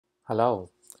Hello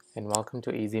and welcome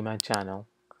to Easy Math channel.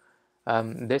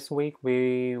 This week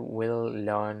we will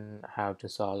learn how to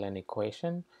solve an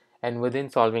equation, and within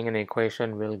solving an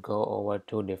equation we'll go over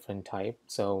two different types.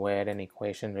 So where an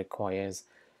equation requires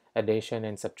addition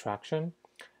and subtraction,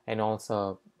 and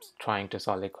also trying to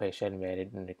solve equation where it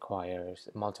requires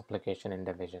multiplication and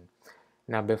division.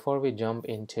 Now before we jump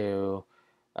into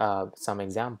some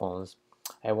examples,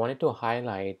 I wanted to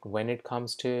highlight when it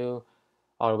comes to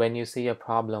or when you see a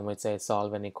problem which says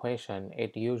solve an equation,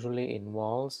 it usually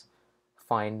involves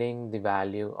finding the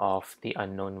value of the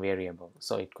unknown variable.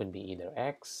 So it could be either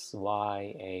x,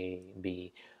 y, a,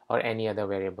 b, or any other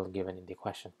variable given in the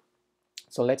question.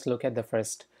 So let's look at the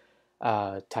first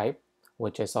type,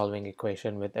 which is solving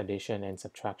equation with addition and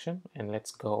subtraction, and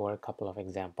let's go over a couple of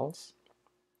examples.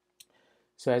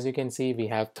 So as you can see, we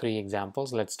have three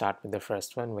examples. Let's start with the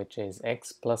first one, which is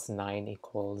x plus 9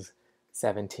 equals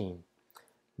 17.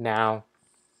 Now,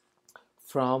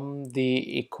 from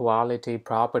the equality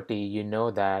property, you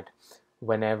know that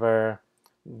whenever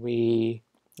we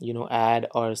add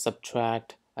or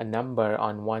subtract a number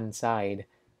on one side,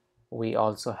 we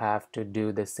also have to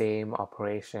do the same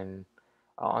operation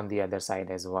on the other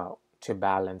side as well to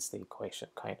balance the equation,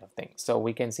 kind of thing. So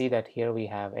we can see that here we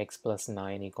have x plus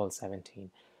 9 equals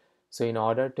 17. So in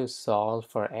order to solve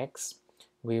for x,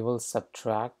 we will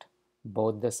subtract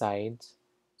both the sides,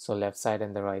 so left side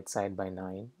and the right side, by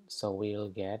 9. So we'll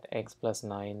get x plus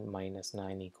 9 minus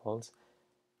 9 equals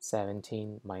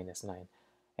 17 minus 9.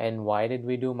 And why did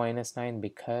we do minus 9?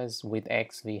 Because with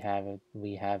x we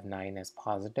have 9 as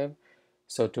positive.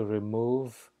 So to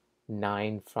remove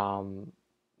 9 from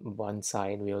one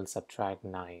side, we will subtract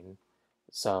 9.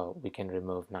 So we can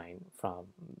remove 9 from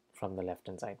the left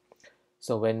hand side.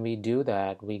 So when we do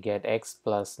that, we get x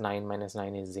plus 9 minus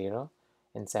 9 is 0,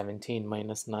 and 17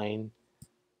 minus 9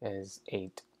 is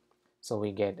 8. So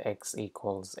we get x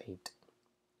equals 8.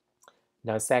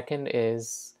 Now second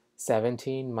is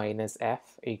 17 minus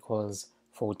f equals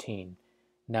 14.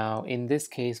 Now in this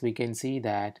case we can see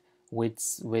that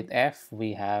with f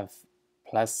we have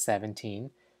plus 17,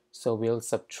 so we'll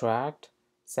subtract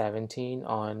 17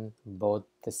 on both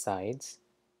the sides,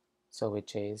 so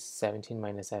which is 17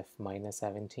 minus f minus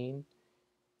 17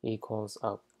 equals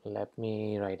up. Let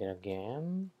me write it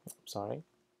again. Sorry.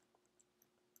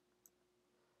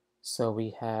 So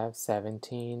we have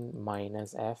 17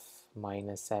 minus f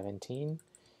minus 17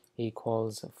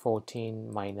 equals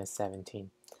 14 minus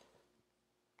 17.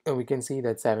 And we can see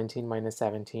that 17 minus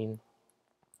 17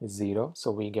 is 0.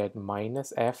 So we get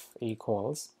minus f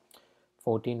equals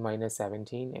 14 minus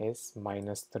 17 is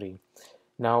minus 3.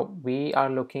 Now we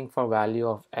are looking for value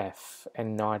of f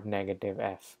and not negative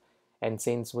f. And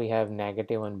since we have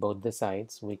negative on both the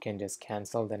sides, we can just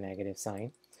cancel the negative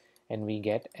sign and we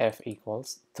get f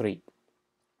equals 3.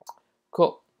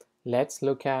 Cool. Let's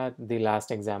look at the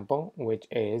last example, which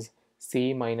is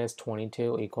c minus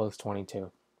 22 equals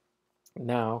 22.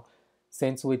 Now,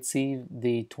 since with c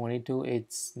the 22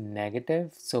 it's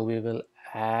negative, so we will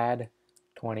add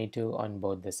 22 on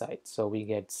both the sides. So we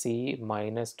get c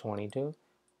minus 22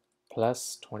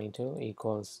 plus 22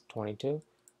 equals 22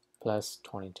 plus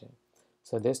 22.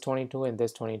 So this 22 and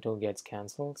this 22 gets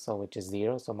cancelled, so which is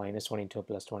 0. So minus 22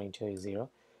 plus 22 is 0.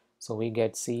 So we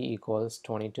get c equals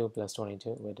 22 plus 22,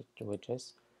 which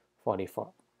is 44.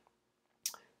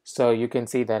 So you can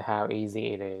see that how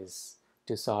easy it is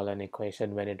to solve an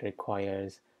equation when it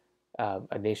requires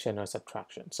addition or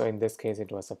subtraction. So in this case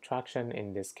it was subtraction,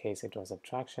 in this case it was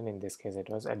subtraction, in this case it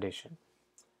was addition.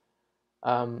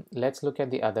 Let's look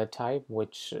at the other type,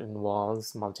 which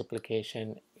involves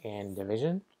multiplication and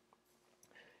division.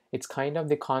 It's kind of,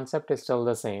 the concept is still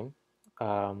the same.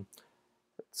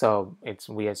 So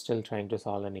we are still trying to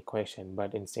solve an equation,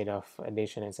 but instead of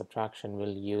addition and subtraction,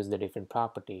 we'll use the different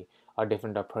property or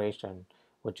different operation,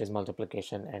 which is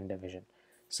multiplication and division.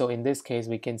 So in this case,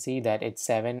 we can see that it's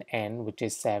 7n, which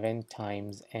is 7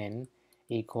 times n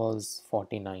equals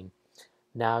 49.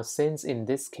 Now, since in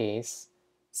this case,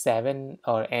 7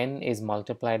 or n is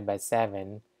multiplied by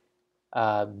 7,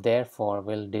 therefore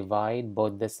we'll divide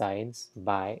both the sides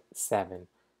by 7.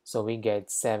 So we get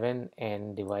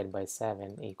 7n divided by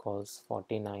 7 equals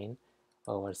 49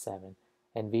 over 7.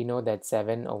 And we know that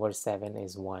 7 over 7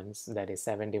 is 1, so that is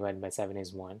 7 divided by 7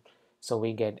 is 1. So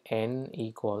we get n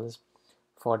equals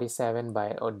 47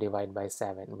 by or divided by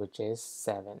 7, which is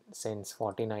 7, since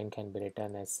 49 can be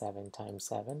written as 7 times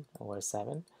 7 over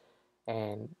 7,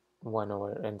 and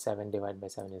 7 divided by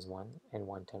 7 is 1, and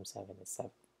 1 times 7 is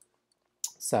 7.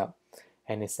 So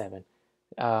n is 7.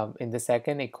 In the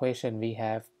second equation we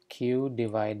have q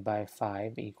divided by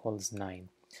 5 equals 9.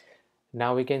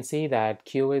 Now we can see that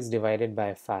q is divided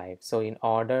by 5. So in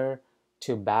order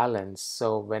to balance,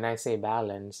 so when I say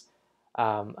balance,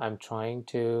 I'm trying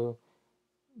to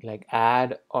like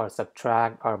add or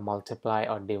subtract or multiply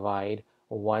or divide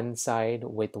one side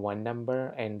with one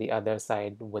number and the other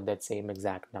side with that same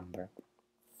exact number.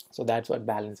 So that's what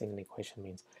balancing an equation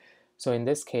means. So in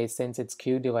this case, since it's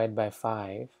q divided by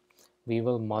 5, we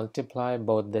will multiply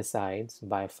both the sides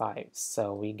by 5.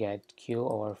 So we get q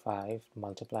over 5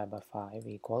 multiplied by 5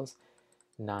 equals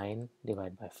 9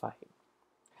 divided by 5.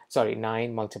 Sorry,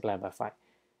 9 multiplied by 5.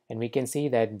 And we can see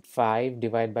that 5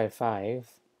 divided by 5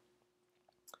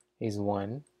 is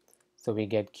 1. So we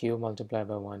get q multiplied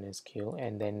by 1 is q.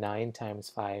 And then 9 times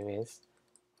 5 is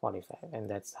 45. And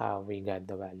that's how we get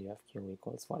the value of q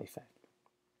equals 45.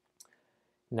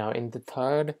 Now in the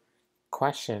third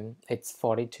question, it's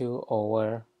 42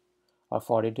 over, or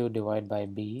 42 divided by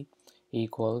b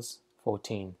equals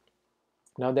 14.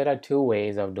 Now there are two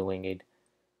ways of doing it,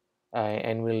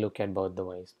 and we'll look at both the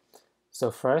ways. So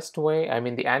first way, I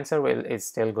mean the answer is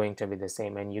still going to be the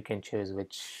same, and you can choose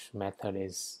which method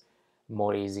is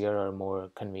more easier or more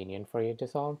convenient for you to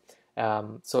solve.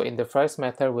 So in the first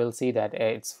method, we'll see that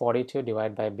it's 42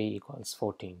 divided by b equals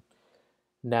 14.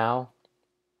 Now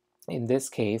in this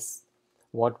case,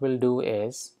 what we'll do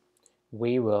is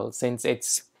we will, since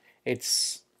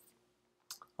it's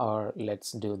or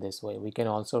let's do this way, we can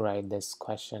also write this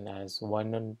question as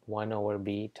 1 over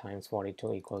b times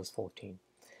 42 equals 14.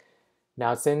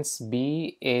 Now since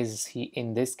b is,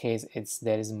 in this case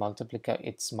it's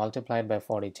multiplied by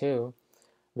 42,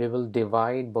 we will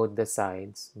divide both the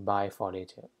sides by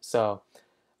 42. So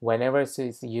whenever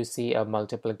you see a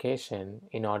multiplication,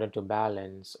 in order to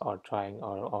balance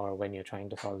or when you're trying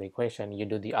to solve the equation, you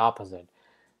do the opposite.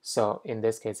 So in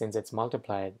this case, since it's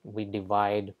multiplied, we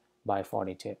divide by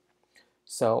 42.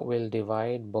 So we'll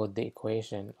divide both the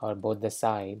equation, or both the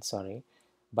sides, sorry,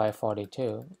 by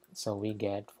 42. So we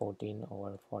get 14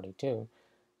 over 42.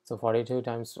 So 42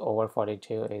 times over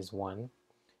 42 is 1.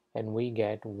 And we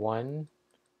get 1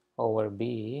 over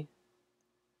b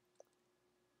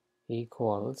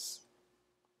equals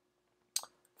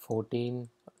 14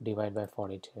 divided by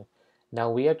 42. Now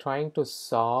we are trying to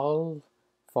solve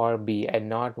for b and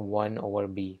not 1 over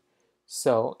b.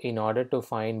 So in order to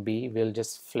find b, we'll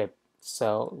just flip.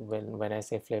 So when I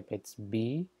say flip, it's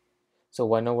b. So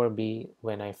 1 over b,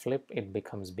 when I flip, it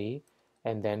becomes b.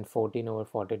 And then 14 over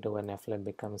 42, when I flip,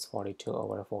 becomes 42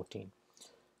 over 14.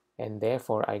 And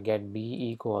therefore, I get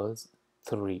b equals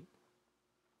 3.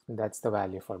 That's the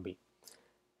value for b.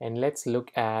 And let's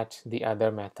look at the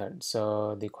other method.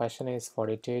 So the question is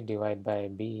 42 divided by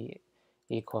b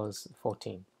equals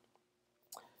 14.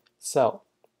 So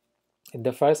in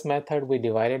the first method, we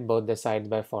divided both the sides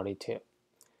by 42,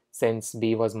 since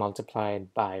b was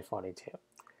multiplied by 42.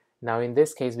 Now in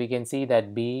this case, we can see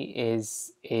that b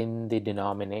is in the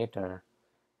denominator.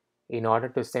 In order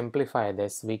to simplify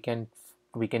this, we can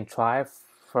try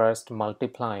first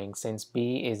multiplying, since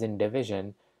b is in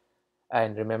division.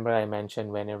 And remember, I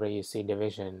mentioned whenever you see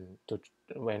division,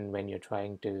 when you're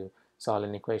trying to solve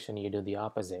an equation, you do the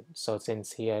opposite. So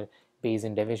since here b is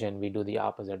in division, we do the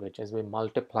opposite, which is we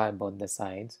multiply both the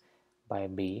sides by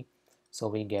b. So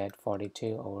we get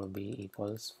 42 over b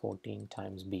equals 14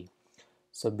 times b.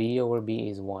 So b over b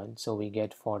is 1. So we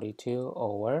get 42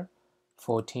 over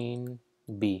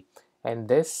 14b. And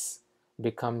this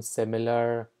becomes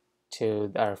similar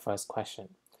to our first question,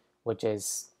 which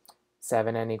is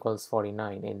 7n equals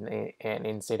 49, and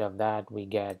instead of that we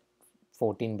get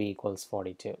 14b equals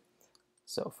 42.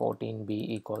 So 14b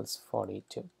equals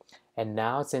 42. And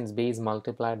now since b is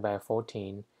multiplied by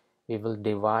 14, we will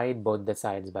divide both the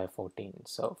sides by 14.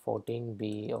 So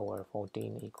 14b over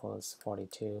 14 equals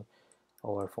 42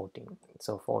 over 14.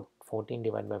 So 14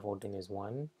 divided by 14 is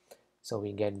 1. So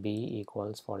we get b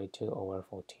equals 42 over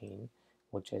 14,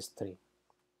 which is 3.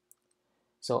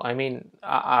 So I mean,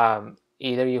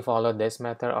 either you follow this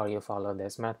method or you follow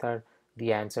this method,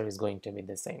 the answer is going to be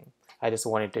the same. I just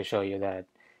wanted to show you that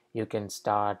you can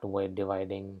start with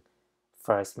dividing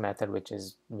first method,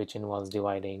 which involves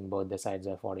dividing both the sides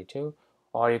by 42,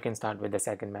 or you can start with the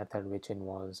second method, which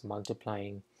involves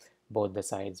multiplying both the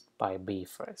sides by b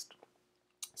first.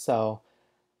 So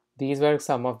these were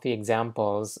some of the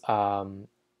examples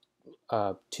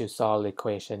to solve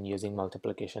equation using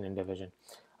multiplication and division.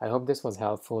 I hope this was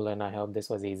helpful, and I hope this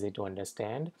was easy to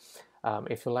understand.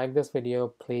 If you like this video,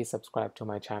 please subscribe to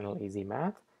my channel Easy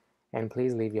Math, and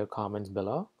please leave your comments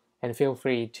below, and feel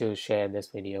free to share this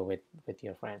video with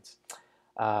your friends.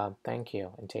 Thank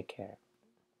you and take care.